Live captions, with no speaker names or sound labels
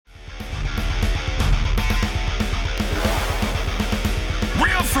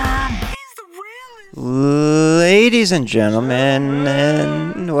Ladies and gentlemen,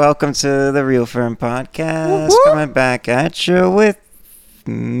 and welcome to the Real Firm Podcast. Woo-hoo. Coming back at you with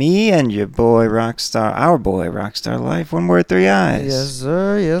me and your boy Rockstar, our boy Rockstar Life. One word, three eyes. Yes,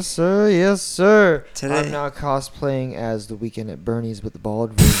 sir. Yes, sir. Yes, sir. Today- I'm now cosplaying as the Weekend at Bernie's, but the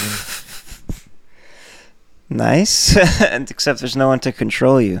bald version. Nice. And except there's no one to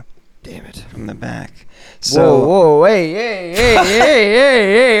control you Damn it. from the back. Whoa, whoa,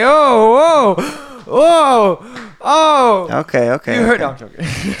 hey, oh, Okay. You heard? okay. No, I'm joking.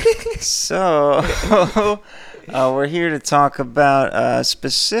 So, we're here to talk about a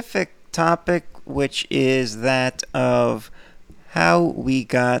specific topic, which is that of how we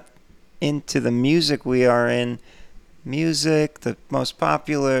got into the music we are in. Music, the most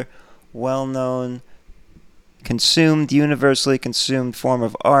popular, well-known, universally consumed form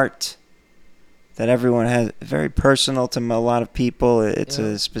of art that everyone has, very personal to a lot of people. It's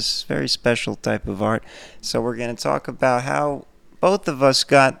Yeah. a very special type of art. So we're going to talk about how both of us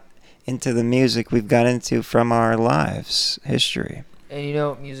got into the music we've got into from our lives, history.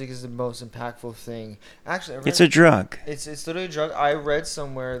 And music is the most impactful thing. Actually, I read, It's a drug. It's literally a drug. I read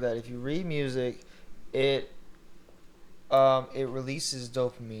somewhere that if you read music, it releases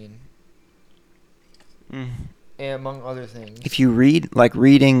dopamine, and among other things. If you read, like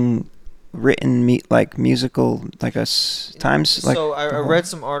reading musical, like times, like. So I read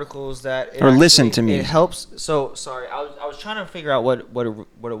some articles that Or listen to It music. helps. So sorry, I was trying to figure out what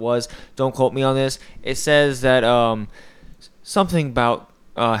it was. Don't quote me on this. It says that something about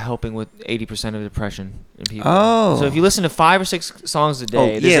helping with 80% of depression in people. Oh. So if you listen to 5 or 6 songs a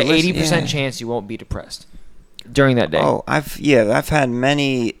day, there's an 80% chance you won't be depressed during that day. Oh, I've had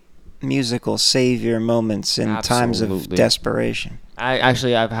many musical savior moments in times of Absolutely. desperation.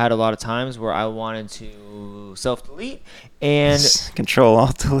 I've had a lot of times where I wanted to self-delete and Control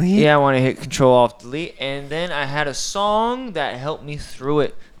Alt Delete. yeah, I want to hit Control Alt Delete, and then I had a song that helped me through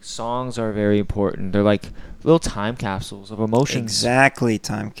it. Songs are very important. They're like little time capsules of emotions. Exactly,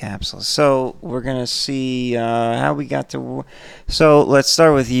 time capsules. So we're gonna see how we got to. So let's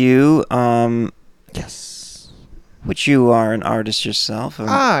start with you. Yes. Which you are an artist yourself, a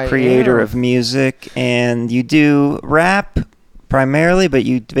I creator am. of music, and you do rap primarily, but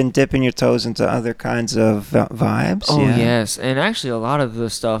you've been dipping your toes into other kinds of vibes. Oh, yeah. yes. And actually, a lot of the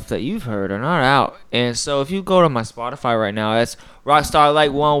stuff that you've heard are not out. And so if you go to my Spotify right now, that's Rockstar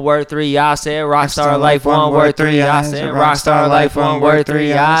Life, 1 word, 3 eyes. Say it. Rockstar Life, 1 word, 3 eyes. Say it. Rockstar Life, 1 word,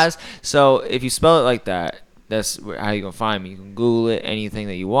 3 eyes. So if you spell it like that, that's how you're going to find me. You can Google it, anything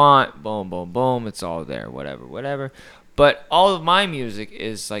that you want. Boom, boom, boom. It's all there. Whatever. But all of my music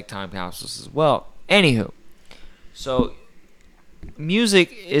is like time capsules as well. Anywho, so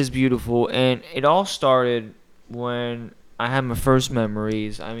music is beautiful, and it all started when I had my first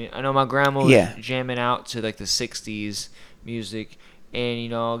memories. I mean, I know my grandma was jamming out to like the 60s music, and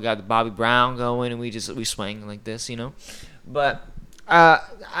got the Bobby Brown going, and we swang like this, But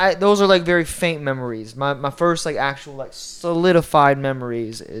those are like very faint memories. My first like actual like solidified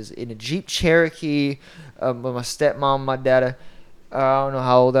memories is in a Jeep Cherokee with my stepmom, my dad. I don't know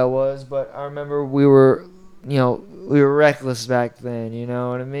how old I was, but I remember we were reckless back then. You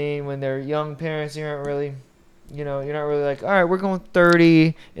know what I mean? When they're young parents, you aren't really, you're not really like, all right, we're going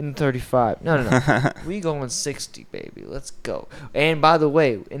 30 and 35. No. We going 60, baby. Let's go. And by the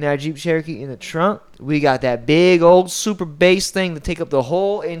way, in that Jeep Cherokee in the trunk, we got that big old super bass thing to take up the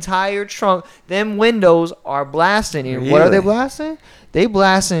whole entire trunk. Them windows are blasting. And what are they blasting? They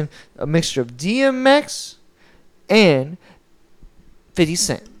blasting a mixture of DMX and 50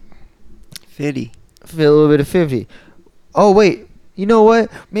 Cent. 50. Feel a little bit of 50. Oh, wait. You know what?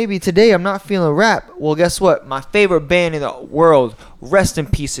 Maybe today I'm not feeling rap. Well, guess what? My favorite band in the world. Rest in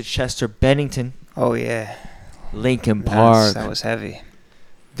peace to Chester Bennington. Oh yeah. Linkin Park. That was heavy.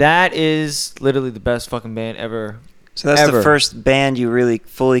 That is literally the best fucking band ever. So that's the first band you really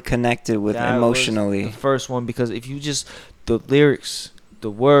fully connected with That emotionally. was the first one, because if you just the lyrics, the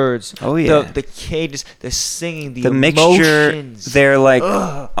words, Oh yeah. the cadence, the singing, the mixture, emotions. they're like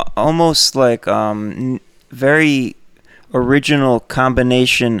almost like very original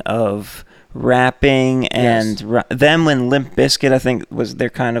combination of rapping and them and Limp Bizkit. I think they're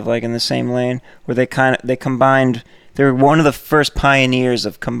kind of like in the same lane, where they combined. They're one of the first pioneers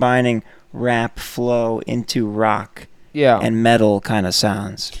of combining rap flow into rock and metal kind of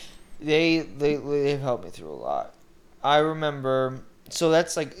sounds. They've helped me through a lot. I remember. So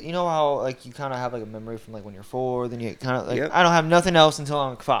that's like, how like you kind of have like a memory from like when you're 4, then you kind of like, I don't have nothing else until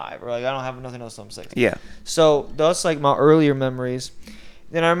I'm 5, or like I don't have nothing else until I'm 6. Yeah. So that's like my earlier memories.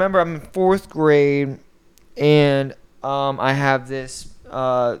 Then I remember I'm in 4th grade, and I have this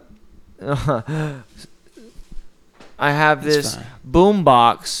I have It's this fine. boom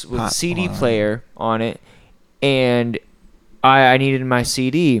box with a Hot CD water. player on it, and I needed my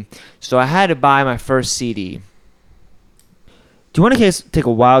CD, so I had to buy my first CD. Do you want to take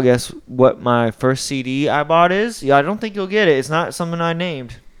a wild guess what my first CD I bought is? Yeah, I don't think you'll get it. It's not something I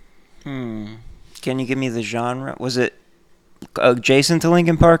named. Can you give me the genre? Was it adjacent to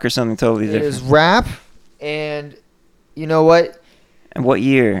Linkin Park or something totally It different? is rap, and you know what? And what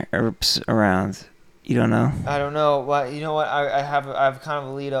year or around? You don't know? I don't know. What you know? What I have kind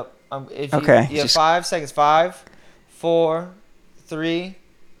of a lead up. If Okay, you have just- 5 seconds. 5, 4, 3,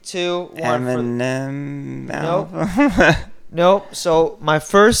 2, 1. Eminem Nope. album? Nope. So my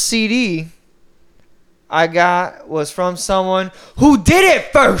first CD I got was from someone who did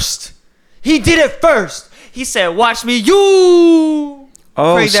it first. He did it first. He said, "Watch me, you."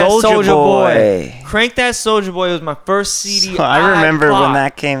 Oh, Crank that Soldier Soulja Boy. Crank That Soldier Boy was my first CD. So I remember when bought.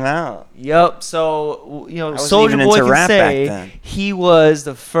 that came out. Yup. So you know, I wasn't Soldier even Boy into can rap back say then. he was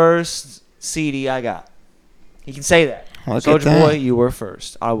the first CD I got. He can say that. Look at Soldier that. Boy, you were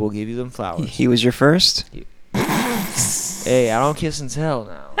first. I will give you them flowers. He was your first? Hey, I don't kiss and tell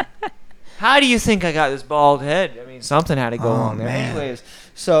now. How do you think I got this bald head? I mean, something had to go Oh, on there. man. Anyways,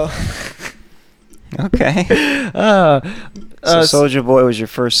 so Okay. uh, So Soldier Boy was your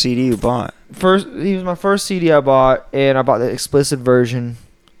first CD you bought. he was my first CD I bought, and I bought the explicit version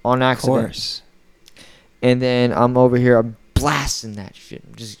on Of accident. course. And then I'm over here, I'm blasting that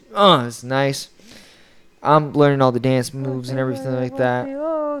shit. Just, it's nice. I'm learning all the dance moves and everything like that.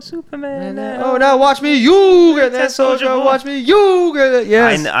 Oh, Superman. Oh, now watch me, you get that soldier. Watch me, you get it.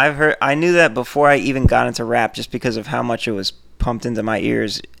 Yes. I knew that before I even got into rap, just because of how much it was pumped into my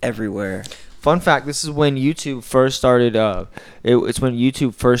ears everywhere. Fun fact: this is when YouTube first started. It's when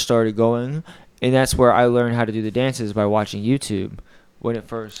YouTube first started going, and that's where I learned how to do the dances by watching YouTube. When it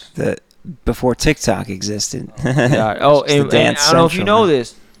first. Before TikTok existed. Yeah. Oh, Just the and Dance I don't know if you Central, know man.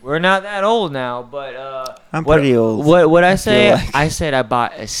 this. We're not that old now, but I'm pretty old. What I I say? feel like. I said I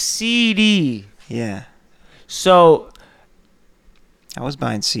bought a CD. Yeah. So I was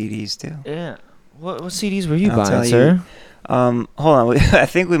buying CDs too. yeah, what CDs were you I'll tell buying, you. sir? Hold on. I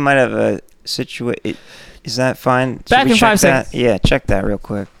think we might have a situation. Is that fine? Should Back we in check 5 that? seconds. Yeah, check that real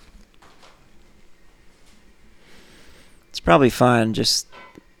quick. It's probably fine. Just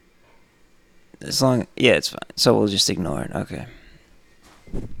as long. Yeah, it's fine. So we'll just ignore it. Okay.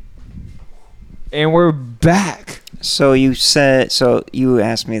 And we're back. So you said. So you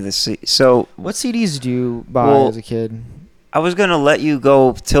asked me this. So What CDs do you buy Well, as a kid? I was gonna let you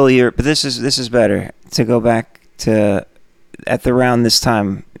go till you're, but this is better to go back to at the around this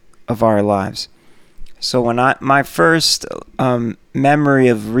time of our lives. So when my first memory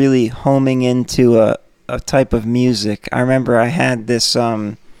of really homing into a type of music, I remember I had this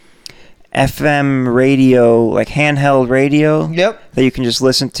FM radio, like handheld radio Yep. that you can just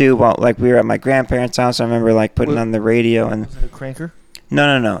listen to while like we were at my grandparents' house. I remember like putting on the radio and Was it a cranker?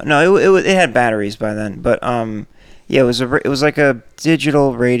 no, it had batteries by then, but yeah, it was like a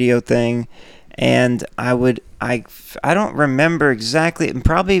digital radio thing, and I don't remember exactly, and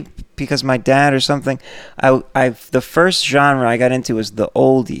probably because my dad or something, the first genre I got into was the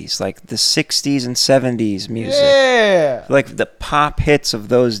oldies, like the 60s and 70s music. Yeah. Like the pop hits of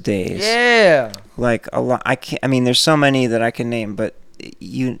those days. Yeah. Like a lot. I mean, there's so many that I can name, but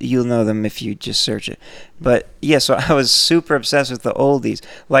you'll know them if you just search it. But yeah, so I was super obsessed with the oldies.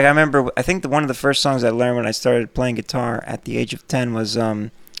 Like I remember, I think one of the first songs I learned when I started playing guitar at the age of 10 was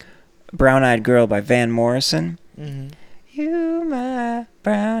 "Brown Eyed Girl" by Van Morrison. Mm-hmm. You my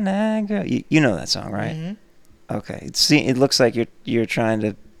brown eyed girl. You know that song, right? Mm-hmm. Okay. It looks like you're trying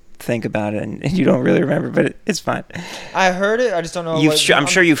to think about it and you don't really remember, but it's fine. I heard it. I just don't know. I'm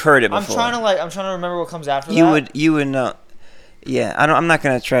sure you've heard it I'm before. trying to remember what comes after You that. you would know. Yeah, I'm not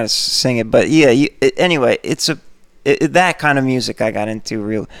gonna try to sing it, but yeah. Anyway, it's that kind of music I got into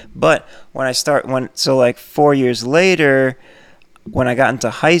real. But like 4 years later, when I got into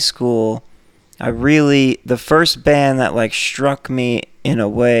high school, the first band that like struck me in a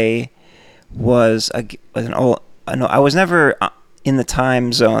way was an old. No, I was never in the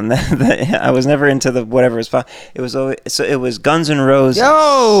time zone. I was never into the whatever was fun. It was Guns N' Roses.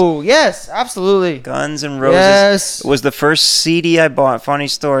 Yo, yes, absolutely. Guns N' Roses Yes. was the first CD I bought. Funny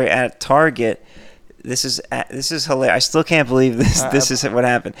story, at Target. This is hilarious. I still can't believe this. This is what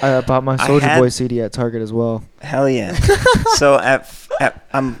happened. I bought my I Soulja had- Boy CD at Target as well. Hell yeah. So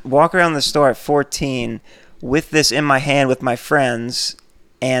I'm walking around the store at 14 with this in my hand with my friends,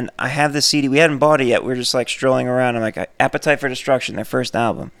 and I have the CD. We hadn't bought it yet. We were just like strolling around. I'm like, Appetite for Destruction, their first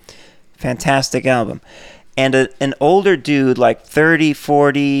album. Fantastic album. and an older dude, like 30,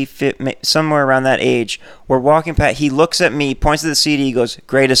 40, 50, somewhere around that age, we're walking past. He looks at me, points to the CD, he goes,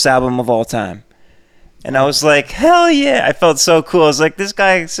 "Greatest album of all time." And I was like, hell yeah. I felt so cool. I was like, this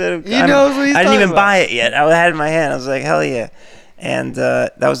guy said, He knows what he's I didn't even talking buy it yet. I had it in my hand. I was like, hell yeah. And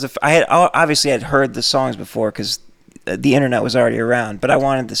that was I had heard the songs before because the internet was already around, but I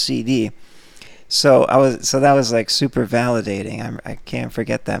wanted the CD. So that was like super validating. I can't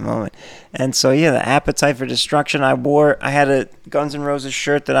forget that moment. And so yeah, the Appetite for Destruction I had a Guns N' Roses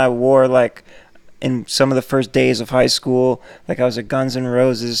shirt that I wore like in some of the first days of high school. Like I was a Guns N'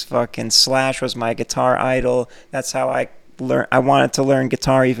 Roses fucking Slash was my guitar idol. That's how I learned. I wanted to learn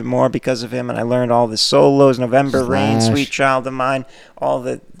guitar even more because of him, and I learned all the solos, November Rain, Sweet Child of Mine, all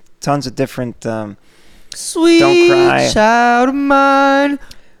the tons of different Sweet Don't Cry. Child of Mine.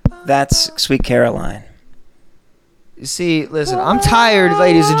 That's Sweet Caroline. You see, listen, I'm tired,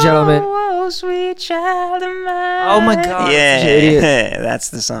 ladies and gentlemen. Oh, sweet child of mine. Oh my God, Yeah, such an idiot.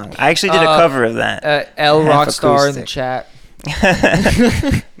 that's the song. I actually did a cover of that. L Half Rockstar in the acoustic. chat.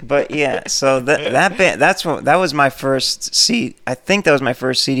 But yeah, so that band, that was my first CD. I think that was my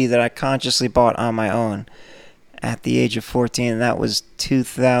first CD that I consciously bought on my own at the age of 14, and that was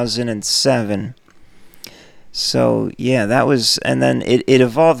 2007. So yeah, that was, and then it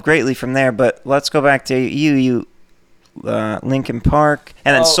evolved greatly from there. But let's go back to you Linkin Park,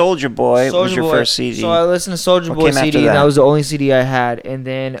 and then Soulja Boy was your first CD. So I listened to Soulja Boy CD, and that was the only CD I had. And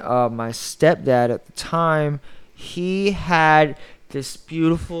then my stepdad at the time, he had this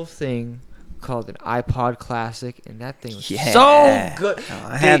beautiful thing called an iPod Classic, and that thing was so good. Oh,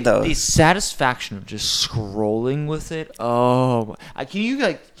 I had those. The satisfaction of just scrolling with it. Oh, you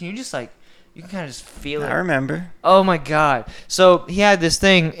can kind of just feel it. I remember. Oh my God! So he had this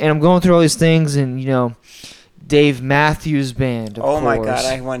thing, and I'm going through all these things, and Dave Matthews Band. Of course. My God,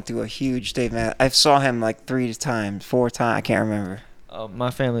 I went through a huge Dave Matthews. I saw him like 4 times. I can't remember. My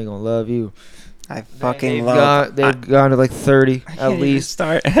family gonna love you. I fucking love. They've gone to like 30 at least.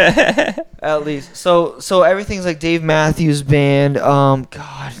 Start. At least. So everything's like Dave Matthews Band.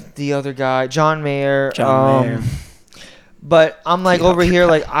 God, the other guy, John Mayer. Mayer. But I'm like over here,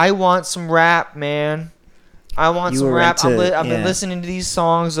 like I want some rap, man. I want some rap. I've been listening to these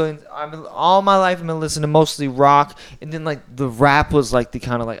songs. All my life I've been listening to mostly rock, and then like the rap was like I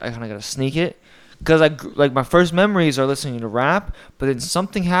kind of gotta sneak it, because like my first memories are listening to rap, but then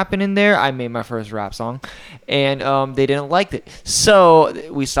something happened in there. I made my first rap song, and they didn't like it, so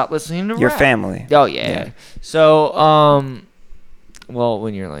we stopped listening to Your rap. family. Oh yeah. So well,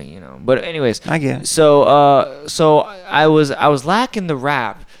 when you're like, but anyways, I get it. So I was lacking the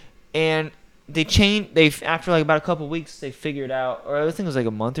rap, and they after like about a couple weeks they figured out, or I think it was like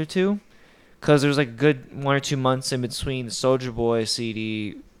a month or two, because there was like a good 1 or 2 months in between the Soulja Boy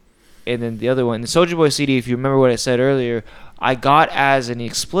CD and then the other one. The Soulja Boy CD, if you remember what I said earlier, I got as an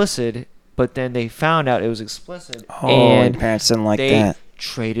explicit, but then they found out it was explicit, and parents didn't like they that.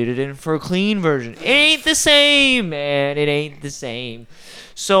 traded it in for a clean version. It ain't the same, man. It ain't the same.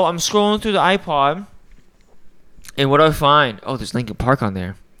 So I'm scrolling through the iPod, and what do I find? Oh, there's Linkin Park on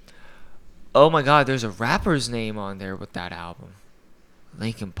there. Oh my God, there's a rapper's name on there with that album.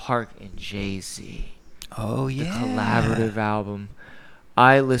 Linkin Park and Jay-Z. Oh yeah. The collaborative album.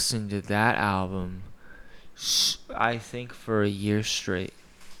 I listened to that album, I think, for a year straight.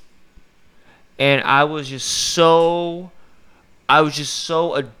 And I was just so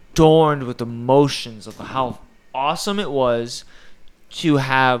adorned with emotions of how awesome it was to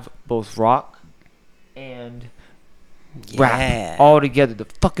have both rock and rap all together. The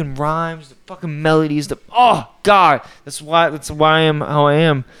fucking rhymes, the fucking melodies, oh God, that's why I am how I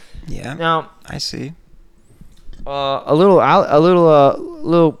am. Yeah. Now I see. a little out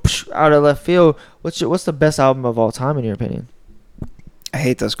of left field. What's the best album of all time in your opinion? I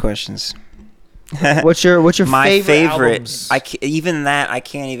hate those questions. What's your my favorite? albums? I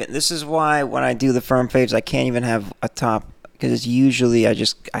can't even. This is why when I do the firm faves, I can't even have a top, because usually I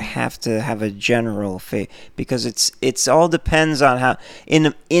have to have a general fave, because it's all depends on how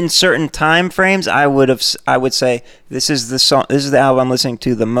in certain time frames I would say this is the song, this is the album I'm listening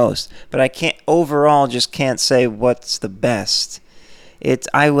to the most, but I can't say what's the best.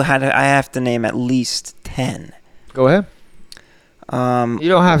 I have to name at least 10. Go ahead. You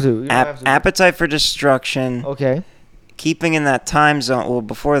don't have to. Appetite for Destruction. Okay. Keeping in that time zone. Well,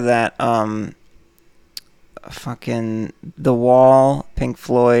 before that, fucking The Wall, Pink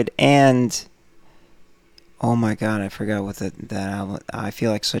Floyd, and oh my God, I forgot what that album. I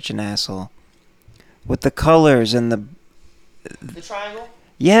feel like such an asshole with the colors and the Triangle.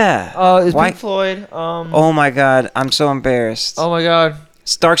 Yeah. It's Pink Floyd. Oh my God, I'm so embarrassed. Oh my God.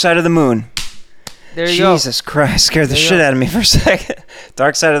 Dark Side of the Moon. There you go. Jesus Christ, scared the There you shit go. out of me for a second.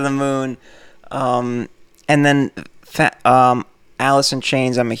 Dark Side of the Moon, and then Alice in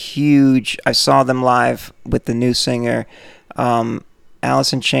Chains. I saw them live with the new singer.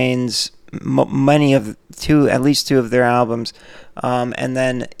 Alice in Chains, at least two of their albums, and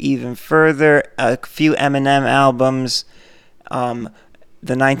then even further, a few Eminem albums.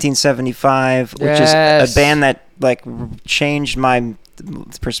 The 1975, which is a band that like changed my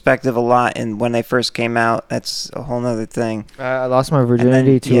perspective a lot, and when they first came out, that's a whole nother thing. I lost my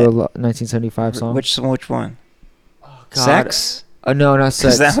virginity to a 1975 song. Which one? Oh, God. Sex? No, not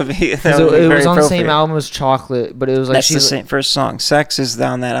Sex. That would be. It was on the same album as Chocolate, but it was like that's the same first song. Sex is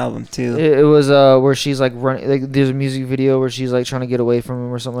on that album too. It was where she's like running. Like there's a music video where she's like trying to get away from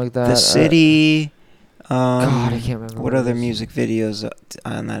him or something like that. The City. God, I can't remember. What other music videos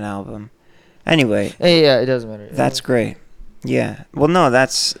on that album? Anyway. Yeah, it doesn't matter. That's great. Yeah. Well, no,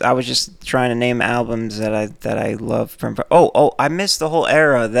 I was just trying to name albums that I love from. I missed the whole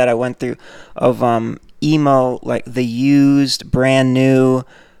era that I went through of emo, like The Used, Brand New.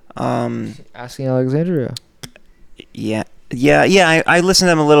 Asking Alexandria. Yeah. I listened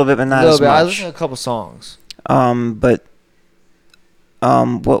to them a little bit, but not as much. I listened to a couple songs.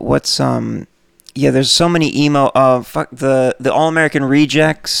 There's so many emo. The All American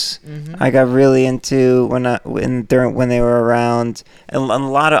Rejects. Mm-hmm. I got really into when they were around, and a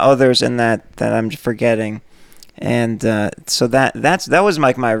lot of others in that I'm forgetting, and so that was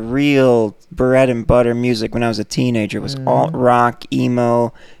like my real bread and butter music when I was a teenager. It was alt rock,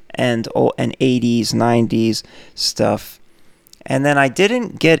 emo, and 80s, 90s stuff, and then I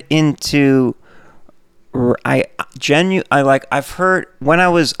didn't get into. I've heard when I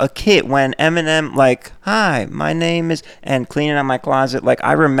was a kid when Eminem like, "Hi, my name is," and cleaning out my closet, like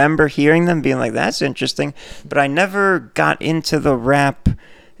I remember hearing them being like, "That's interesting," but I never got into the rap.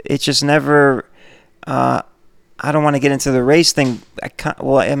 It just never. I don't want to get into the race thing.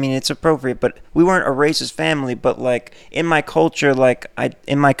 I mean, it's appropriate, but we weren't a racist family. But like in my culture,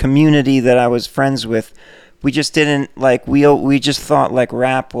 in my community that I was friends with, we just didn't like. We just thought like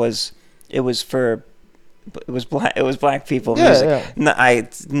rap was black people music. Yeah.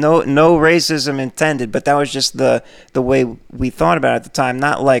 No racism intended, but that was just the way we thought about it at the time.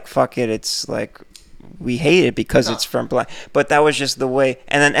 Not like fuck it, it's like we hate it because it's from black. But that was just the way.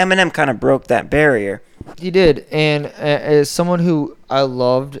 And then Eminem kind of broke that barrier. He did, and as someone who I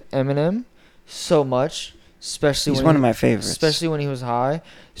loved Eminem so much, He's one of my favorites. Especially when he was high.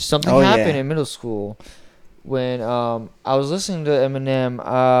 Something happened in middle school. When I was listening to Eminem,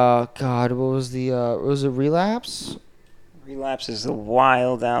 God, what was was it Relapse? Relapse is a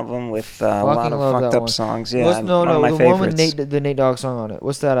wild album with a lot of fucked up songs. Yeah, one of my favorites. One with the Nate Dogg song on it.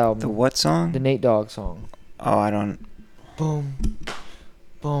 What's that album? The what song? The Nate Dogg song. Oh, I don't. Boom,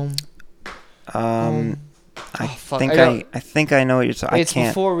 boom. I think I know what you're talking. It's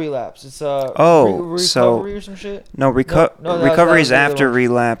before Relapse. It's Recovery or some shit. No, Recovery is after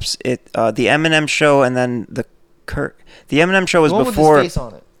Relapse. The Eminem show and then the Eminem show was before. With his face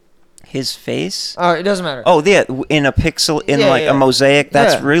on it. His face? All right, it doesn't matter. Oh, yeah, in a pixel, a mosaic.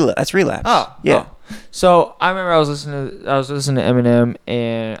 That's Relapse. Oh, yeah. Oh. So I remember I was listening to Eminem,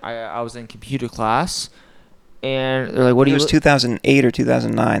 and I was in computer class, and they're like, "What do you?" It was 2008 or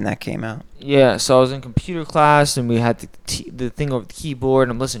 2009 that came out. Yeah, so I was in computer class, and we had the thing over the keyboard,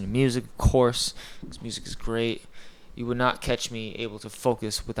 and I'm listening to music, of course. This music is great. You would not catch me able to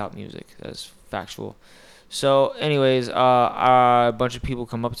focus without music. That's factual. So, anyways, a bunch of people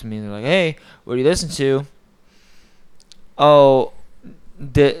come up to me, and they're like, "Hey, what do you listen to?" Oh,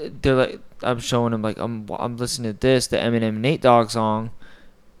 they're like, I'm showing them, like, I'm listening to this, the Eminem Nate Dogg song.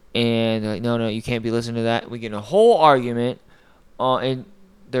 And they're like, no, you can't be listening to that. We get in a whole argument, and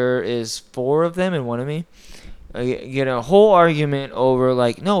there is 4 of them and 1 of me. Get a whole argument over,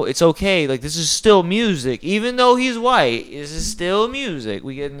 like, no, it's okay. Like, this is still music. Even though he's white, this is still music.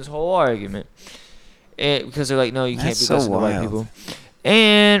 We get in this whole argument. Because they're like, no, you can't be listening to white people.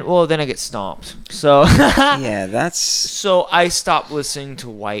 And, well, then I get stomped. So, yeah, that's... So I stopped listening to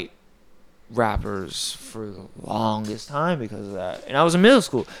white rappers for the longest time because of that, and I was in middle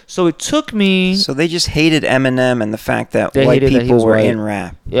school, so it took me. So they just hated Eminem and the fact that white people were in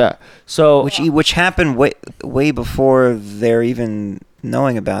rap. Yeah. So which happened way before they're even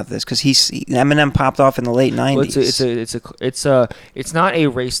knowing about this, because Eminem popped off in the late 90s. It's not a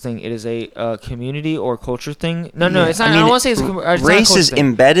race thing. It is a community or culture thing. No, it's not. I don't want to say it's race is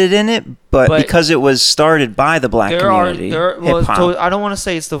embedded in it, but because it was started by the black community, hip-hop. So I don't want to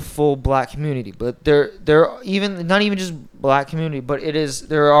say it's the full black community, but there are even not even just black community, but it is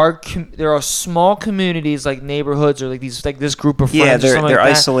there are small communities like neighborhoods or like this group of friends. Yeah, they're like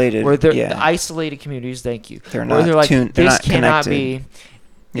isolated. Where they're isolated communities. Thank you. They're not like tuned. This not cannot connected. be.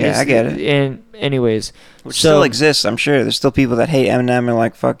 Yeah, I get it. And anyways, which still exists, I'm sure. There's still people that hate Eminem and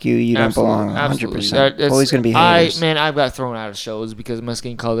like, fuck you, you don't belong. 100%. Always gonna be haters. I got thrown out of shows because of my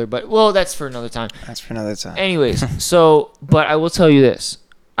skin color, but well, that's for another time. Anyways, but I will tell you this.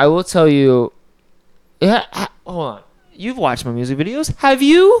 I will tell you. Yeah, hold on. You've watched my music videos. Have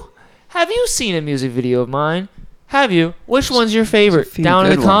you? Have you seen a music video of mine? Have you? Which one's your favorite? Down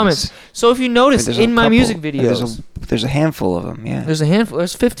in the comments. So if you notice in my music videos, there's a handful of them. Yeah. There's a handful.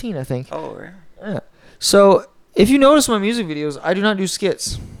 There's 15, I think. Oh. Yeah. So if you notice my music videos, I do not do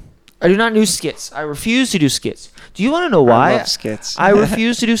skits. I refuse to do skits. Do you want to know why? I love skits. I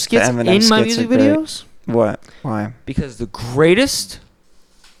refuse to do skits in my music videos. What? Why? Because the greatest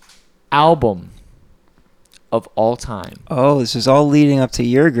album of all time. Oh, this is all leading up to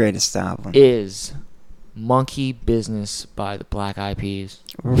your greatest album. Is Monkey Business by the Black Eyed Peas.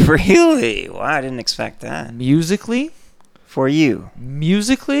 Really? Wow, I didn't expect that. Musically? For you.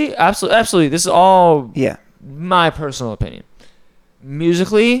 Musically? Absolutely. This is all my personal opinion.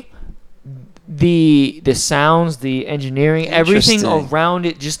 Musically, the sounds, the engineering, everything around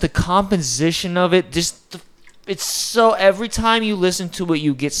it, just the composition of it, it's so every time you listen to it,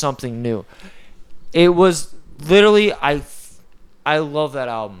 you get something new. It was literally I love that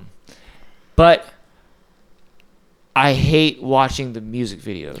album. But I hate watching the music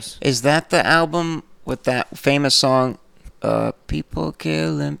videos. Is that the album with that famous song, People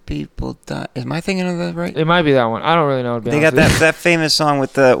Killing, People Die? Am I thinking of that right? It might be that one. I don't really know. They got that famous song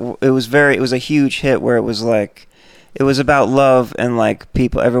with it was a huge hit where it was like, it was about love and like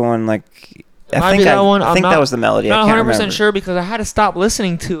people, everyone like, I think that was the melody. I'm not 100% sure because I had to stop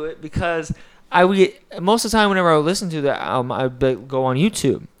listening to it because most of the time whenever I would listen to that album, I'd go on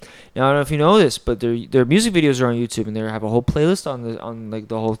YouTube. Now I don't know if you know this, but their music videos are on YouTube and they have a whole playlist on like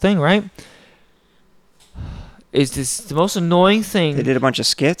the whole thing, right? It's this the most annoying thing. They did a bunch of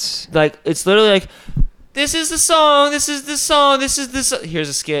skits. Like it's literally like, this is the song, this is the song, this is the here's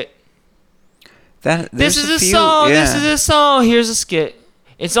a skit. This is the song, this is the song, here's a skit.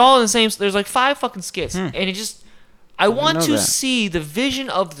 It's all in the same. There's like 5 fucking skits, and it just. I want to see the vision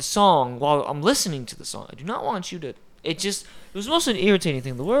of the song while I'm listening to the song. I do not want you to. It was the most irritating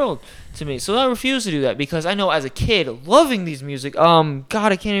thing in the world to me. So I refuse to do that because I know as a kid loving these music. God,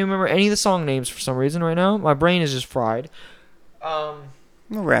 I can't even remember any of the song names for some reason right now. My brain is just fried. We'll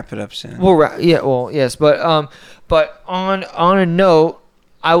wrap it up soon. Yes, but on a note,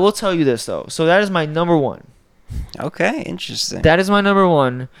 I will tell you this though. So that is my number one. Okay, interesting. That is my number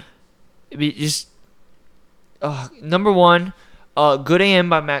one. Number one, Good AM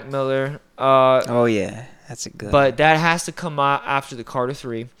by Mac Miller. Oh yeah, that's a good. But that has to come out after the Carter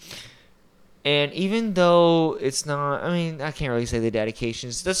 3. And even though it's not, I mean, I can't really say the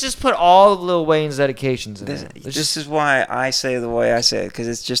dedications. Let's just put all of Lil Wayne's dedications in there. This is why I say the way I say it, because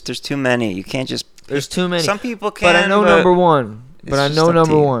it's just there's too many. You can't just. There's too many. Some people can. But I know number one. I know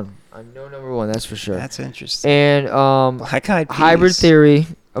number one. That's for sure. That's interesting. And Black Eyed Peas. Hybrid Theory,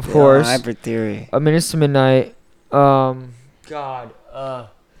 of course. Hybrid Theory. A Minutes to Midnight.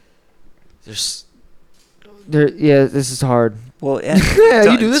 This is hard. Well,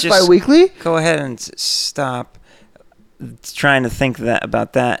 you do this bi-weekly? Go ahead and stop trying to think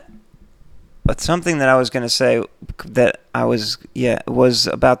about that. But something that I was going to say that was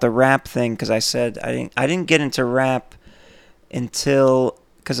about the rap thing, because I said I didn't get into rap until,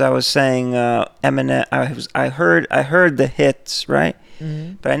 because I was saying Eminem. I heard the hits, right?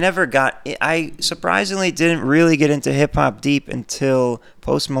 Mm-hmm. But I surprisingly didn't really get into hip hop deep until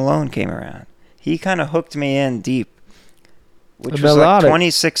Post Malone came around. He kind of hooked me in deep, which was like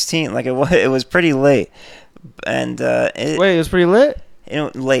 2016. Like it was pretty late, and it was pretty lit.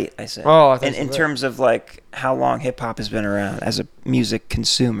 Late, I said. Oh, in terms of like how long hip hop has been around as a music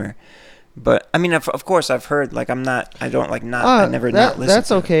consumer. But I mean, of course, I've heard. Like I never not listened. That's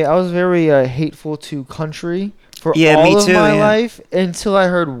to okay. I was very hateful to country for me all too, of my life until I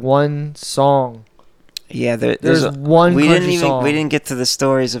heard one song. Yeah, there's one country song. We didn't get to the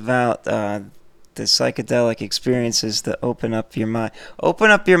stories about the psychedelic experiences that open up your mind. Open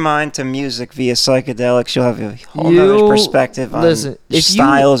up your mind to music via psychedelics. You'll have a whole other perspective on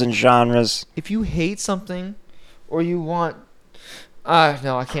styles and genres. If you hate something, or you want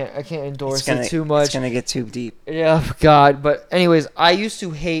No, I can't endorse it too much. It's gonna get too deep. Yeah, God. But anyways, I used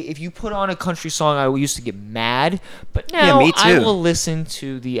to hate if you put on a country song. I used to get mad, but now me too. I will listen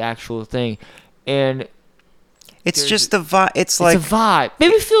to the actual thing, and it's just the vibe. It's a like vibe.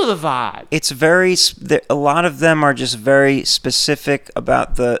 Maybe feel the vibe. it's very. A lot of them are just very specific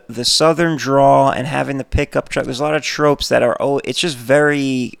about the southern drawl and having the pickup truck. There's a lot of tropes that are. Oh, it's just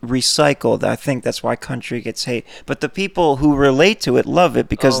very recycled. I think that's why country gets hate. But the people who relate to it love it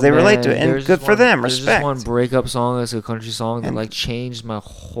because they relate to it, and good for them. There's Respect. just one breakup song that's a country song that like changed my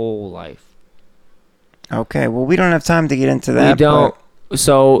whole life. Okay, well we don't have time to get into that. We don't.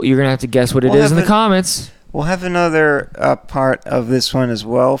 So you're gonna have to guess what it is in the comments. We'll have another part of this one as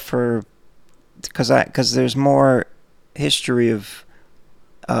well because there's more history of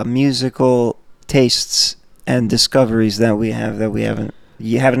musical tastes and discoveries that we haven't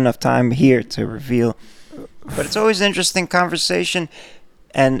enough time here to reveal. But it's always an interesting conversation.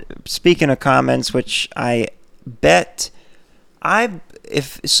 And speaking of comments, which I bet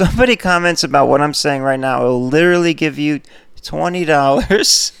if somebody comments about what I'm saying right now, I will literally give you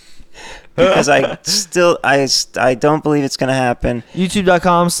 $20. Because I don't believe it's gonna happen.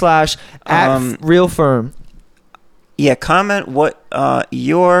 YouTube.com/@realfirm. Yeah, comment what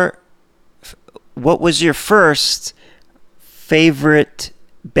was your first favorite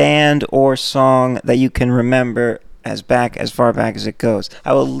band or song that you can remember as far back as it goes.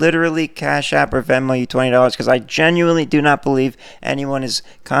 I will literally Cash App or Venmo you $20 because I genuinely do not believe anyone is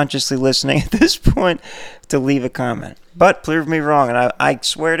consciously listening at this point to leave a comment. But prove me wrong, and I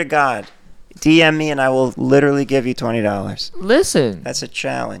swear to God. DM me and I will literally give you $20. Listen. That's a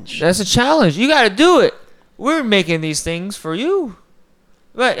challenge. That's a challenge. You got to do it. We're making these things for you.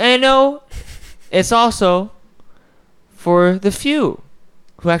 But I know it's also for the few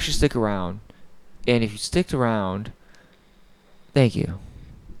who actually stick around. And if you stick around, thank you.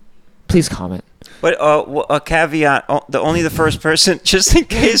 Please comment. But a caveat, only the first person, just in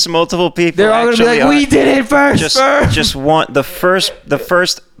case multiple people they're all going to be like, we did it first. Just want the first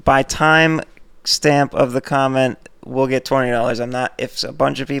by time stamp of the comment will get $20. I'm not, if a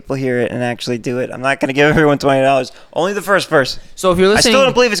bunch of people hear it and actually do it, I'm not going to give everyone $20. Only the first person. So if you're listening, I still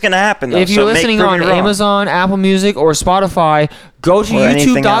don't believe it's going to happen, though. If you're listening on Amazon, Apple Music, or Spotify, go to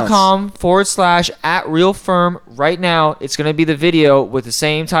youtube.com/@realfirm right now. It's going to be the video with the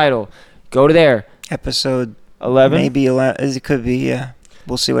same title. Go to there. Episode 11? Maybe 11. It could be, yeah.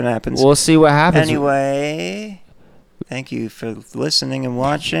 We'll see what happens. We'll see what happens. Anyway, thank you for listening and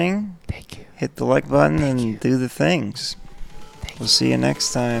watching. Thank you. Hit the like button and do the things. We'll see you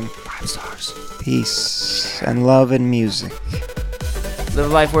next time. 5 stars. Peace and love and music. Live a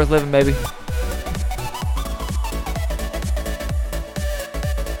life worth living, baby.